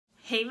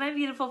Hey my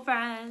beautiful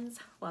friends,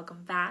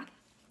 welcome back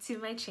to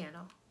my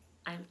channel.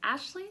 I'm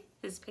Ashley,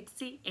 this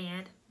Pixie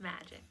and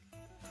Magic.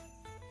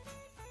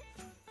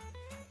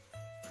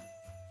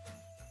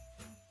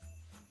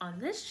 On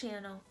this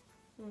channel,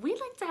 we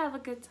like to have a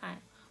good time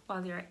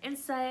while you're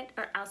inside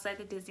or outside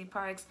the Disney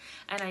parks.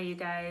 I know you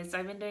guys,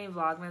 I've been doing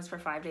Vlogmas for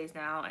 5 days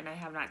now and I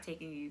have not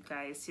taken you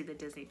guys to the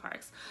Disney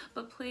parks,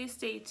 but please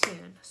stay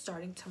tuned.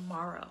 Starting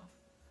tomorrow,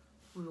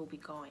 we will be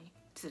going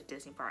to the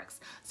Disney parks.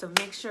 So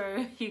make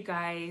sure you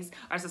guys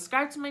are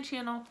subscribed to my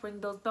channel, ring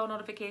those bell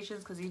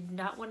notifications because you do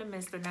not want to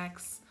miss the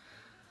next,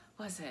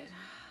 I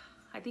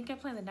think I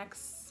plan the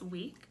next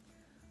week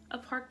a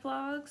park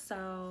vlog,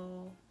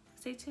 so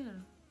stay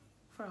tuned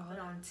for all. But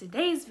on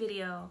today's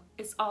video,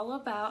 it's all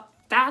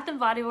about Bath and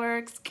Body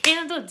Works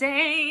Candle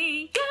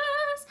Day.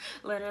 Yes!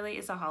 Literally,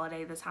 it's a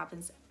holiday. This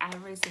happens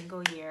every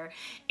single year,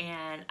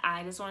 and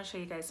I just want to show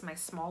you guys my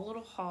small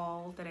little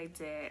haul that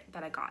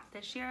I got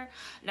this year.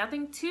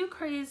 Nothing too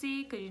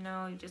crazy because you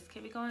know you just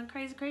can't be going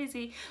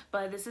crazy,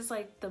 but this is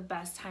like the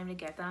best time to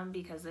get them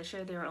because this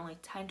year they were only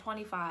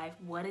 $10.25.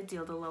 What a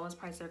deal. The lowest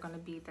price they're going to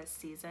be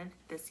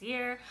this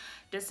year.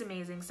 Just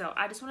amazing. So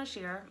I just want to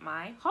share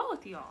my haul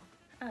with you all.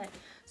 Alright,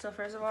 so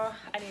first of all,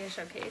 I need to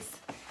showcase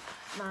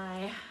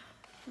my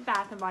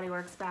Bath and Body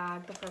Works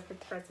bag, the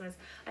perfect Christmas.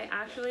 I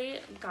actually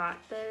got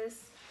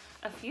this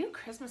a few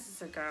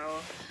Christmases ago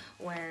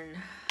when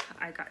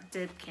I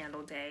did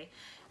Candle Day.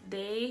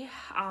 They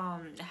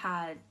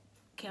had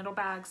candle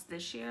bags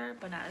this year,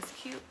 but not as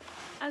cute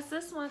as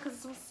this one because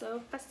this one's so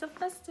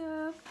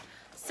festive.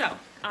 So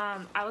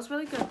I was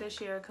really good this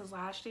year because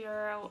last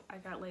year I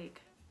got like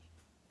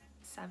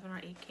 7 or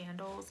 8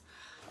 candles.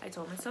 I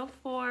told myself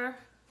 4.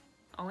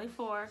 Only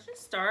 4. Let's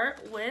just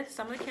start with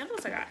some of the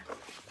candles I got.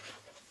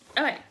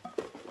 Okay.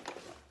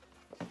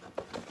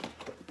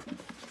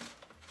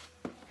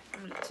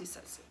 I'm gonna do two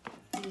sets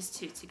of these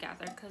two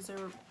together because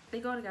they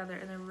go together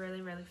and they're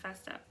really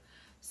festive.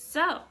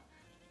 So,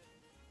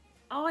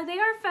 oh, they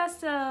are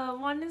festive.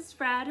 One is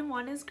red and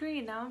one is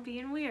green. Now I'm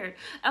being weird.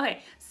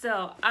 Okay,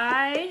 so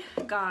I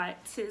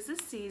got 'Tis the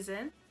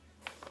Season.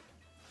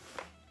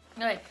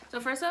 Okay, so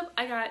first up,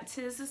 I got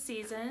 'Tis the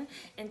Season,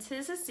 and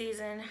 'Tis the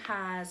Season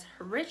has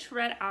rich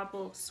red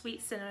apple,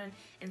 sweet cinnamon,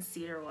 and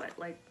cedarwood.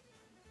 Like,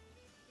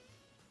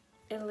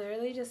 it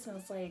literally just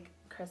smells like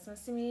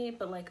Christmas to me,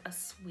 but like a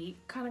sweet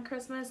kind of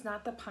Christmas,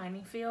 not the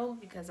piney feel,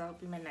 because that'll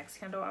be my next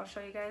candle I'll show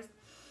you guys.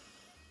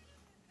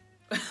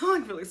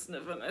 I'm like really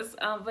sniffing this,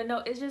 but no,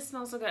 it just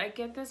smells so good. I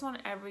get this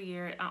one every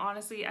year.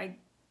 Honestly,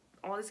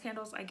 all these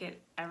candles I get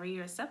every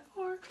year except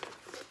for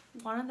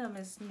one of them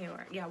is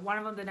newer. Yeah, one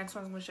of them, the next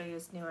one I'm going to show you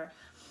is newer.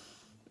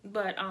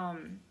 But,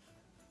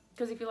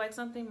 because if you like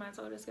something, might as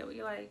well just get what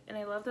you like. And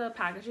I love the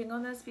packaging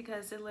on this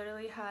because it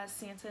literally has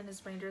Santa and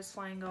his reindeers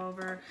flying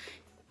over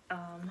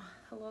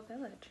Hello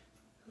Village.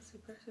 So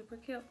super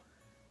cute.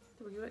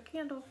 3-wick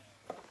candle.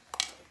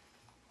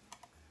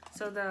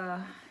 So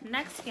the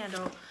next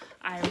candle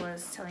I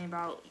was telling you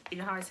about, you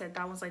know how I said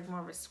that was like more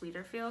of a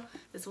sweeter feel?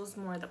 This was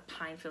more the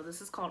pine feel.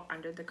 This is called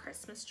Under the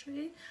Christmas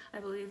Tree. I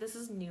believe this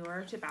is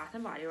newer to Bath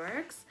and Body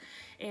Works.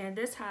 And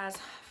this has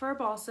fir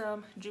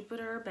balsam,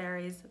 Jupiter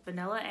berries,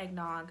 vanilla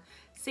eggnog,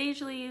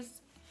 sage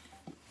leaves,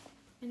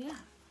 and yeah.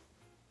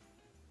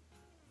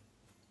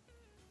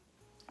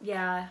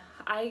 Yeah,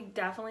 I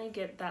definitely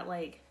get that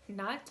like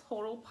not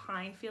total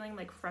pine feeling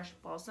like fresh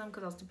balsam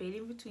because I was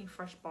debating between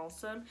fresh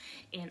balsam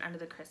and Under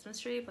the Christmas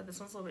Tree, but this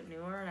one's a little bit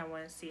newer and I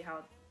want to see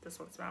how this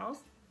one smells.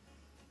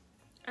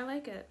 I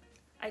like it.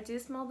 I do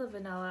smell the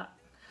vanilla,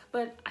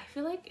 but I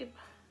feel like it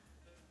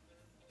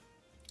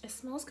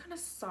smells kind of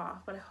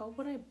soft, but I hope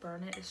when I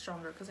burn it it's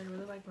stronger because I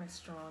really like my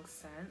strong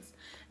scents,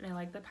 and I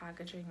like the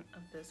packaging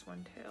of this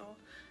one too.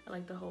 I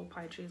like the whole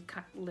pine tree. It's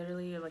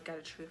literally like at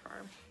a tree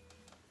farm.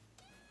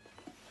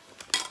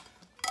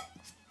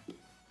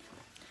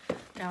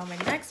 Now my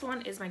next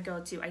one is my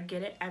go-to. I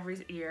get it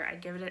every year. I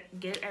get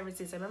it every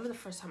season. I remember the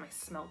first time I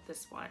smelled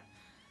this one.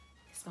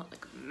 It smelled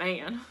like a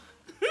man.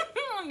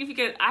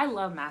 I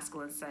love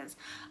masculine scents.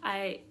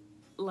 I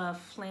love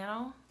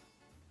flannel.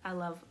 I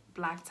love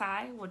black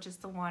tie, which is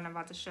the one I'm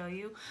about to show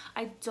you.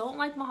 I don't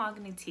like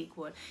mahogany teak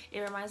wood.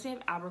 It reminds me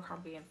of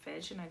Abercrombie and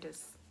Fitch, and I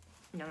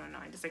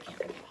can't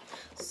like it.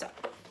 So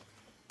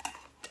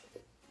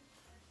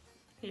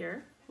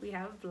here we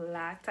have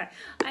black tie.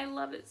 I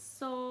love it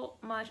so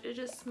much. It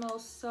just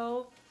smells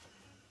so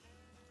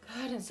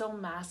good and so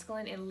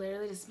masculine. It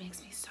literally just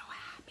makes me so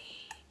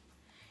happy.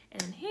 And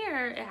then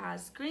here it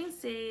has green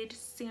sage,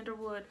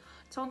 sandalwood,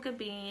 tonka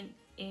bean,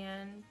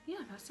 and yeah,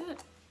 that's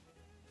it.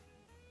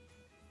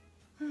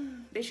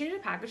 They change the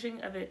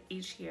packaging of it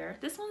each year.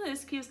 This one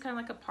is cute. It's kind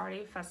of like a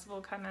party festival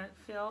kind of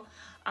feel.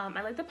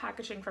 I like the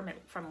packaging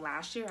from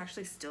last year. I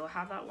actually still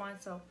have that one,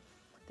 so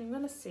I think I'm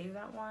gonna save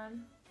that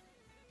one.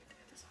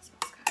 This one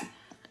smells good.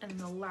 And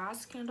the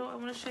last candle I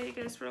want to show you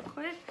guys real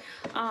quick,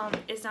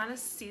 it's not a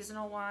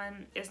seasonal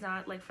one. It's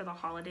not like for the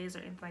holidays or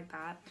anything like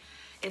that.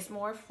 It's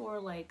more for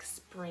like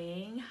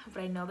spraying,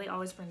 but I know they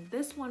always bring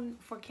this one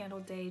for candle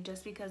day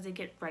just because they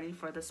get ready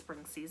for the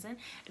spring season.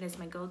 And it's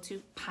my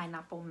go-to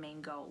pineapple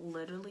mango.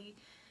 Literally,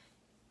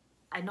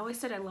 I know I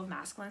said I love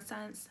masculine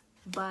scents,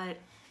 but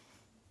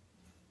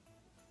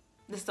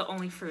this is the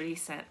only fruity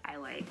scent I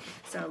like.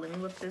 So let me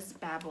whip this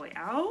bad boy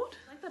out.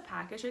 I like the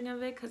packaging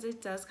of it because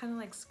it does kind of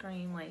like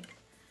scream like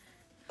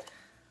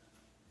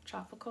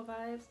tropical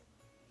vibes.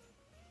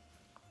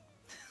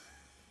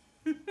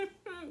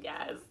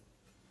 Yes,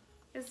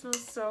 it smells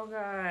so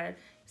good.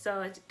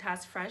 So it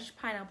has fresh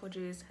pineapple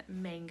juice,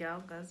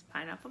 mango, because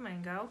pineapple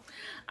mango,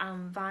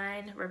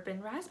 vine,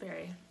 ripened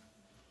raspberry.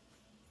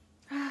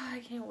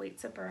 I can't wait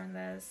to burn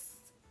this.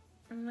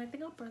 I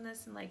think I'll burn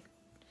this in like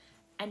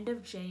end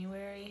of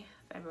January,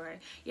 February.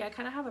 Yeah, I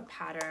kind of have a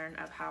pattern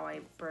of how I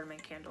burn my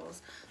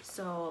candles.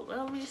 So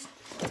let me just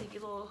take you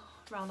a little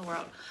around the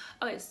world.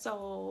 Okay,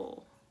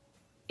 so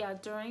yeah,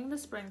 during the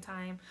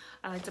springtime,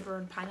 I like to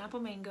burn pineapple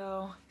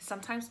mango,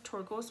 sometimes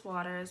turquoise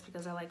waters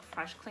because I like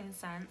fresh, clean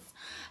scents.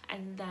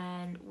 And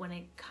then when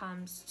it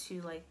comes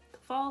to like the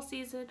fall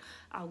season,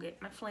 I'll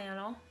get my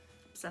flannel,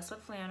 obsessed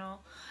with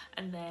flannel.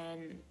 And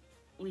then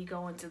we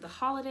go into the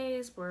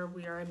holidays where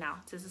we are now.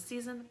 'Tis the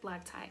season,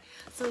 black tie.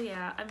 So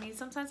yeah, I mean,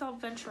 sometimes I'll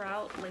venture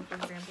out, like for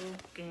example,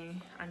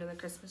 getting under the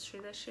Christmas tree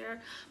this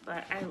year.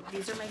 But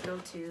these are my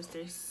go-tos.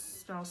 They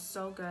smell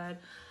so good.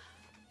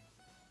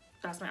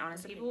 That's my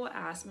honest opinion. People will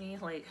ask me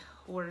like,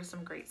 what are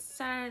some great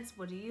scents?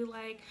 What do you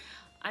like?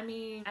 I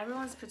mean,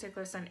 everyone's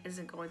particular scent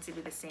isn't going to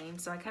be the same.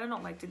 So I kind of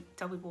don't like to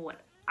tell people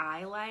what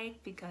I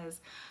like because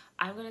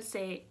I'm going to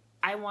say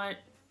I want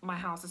my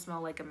house to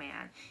smell like a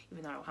man,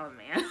 even though I don't have a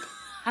man.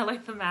 I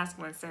like the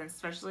masculine scent,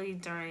 especially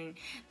during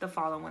the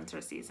fall and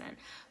winter season.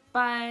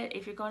 But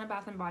if you're going to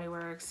Bath and Body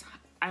Works,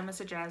 I'm gonna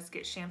suggest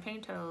get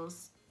Champagne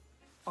Toast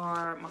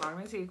or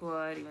Mahogany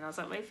Teakwood, even though it's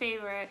not my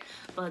favorite,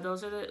 but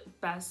those are the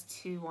best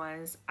two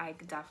ones I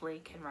definitely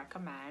can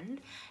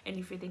recommend. And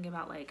if you're thinking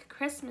about like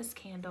Christmas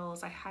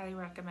candles, I highly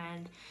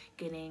recommend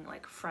getting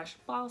like Fresh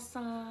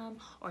Balsam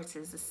or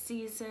 'Tis the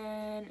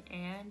Season.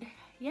 And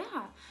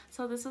yeah,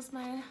 so this was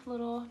my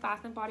little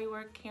Bath and Body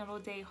Works candle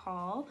day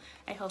haul.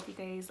 I hope you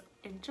guys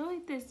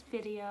enjoyed this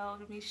video I'm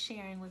gonna be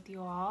sharing with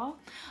you all.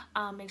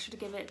 Make sure to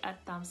give it a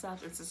thumbs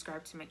up and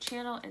subscribe to my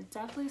channel, and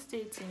definitely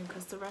stay tuned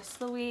because the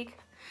rest of the week,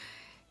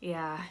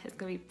 yeah, it's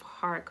gonna be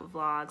park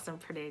vlogs. I'm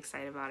pretty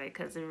excited about it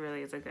because it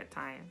really is a good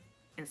time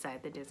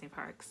inside the Disney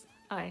parks.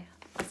 Okay,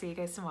 I'll see you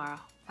guys tomorrow.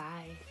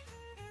 Bye.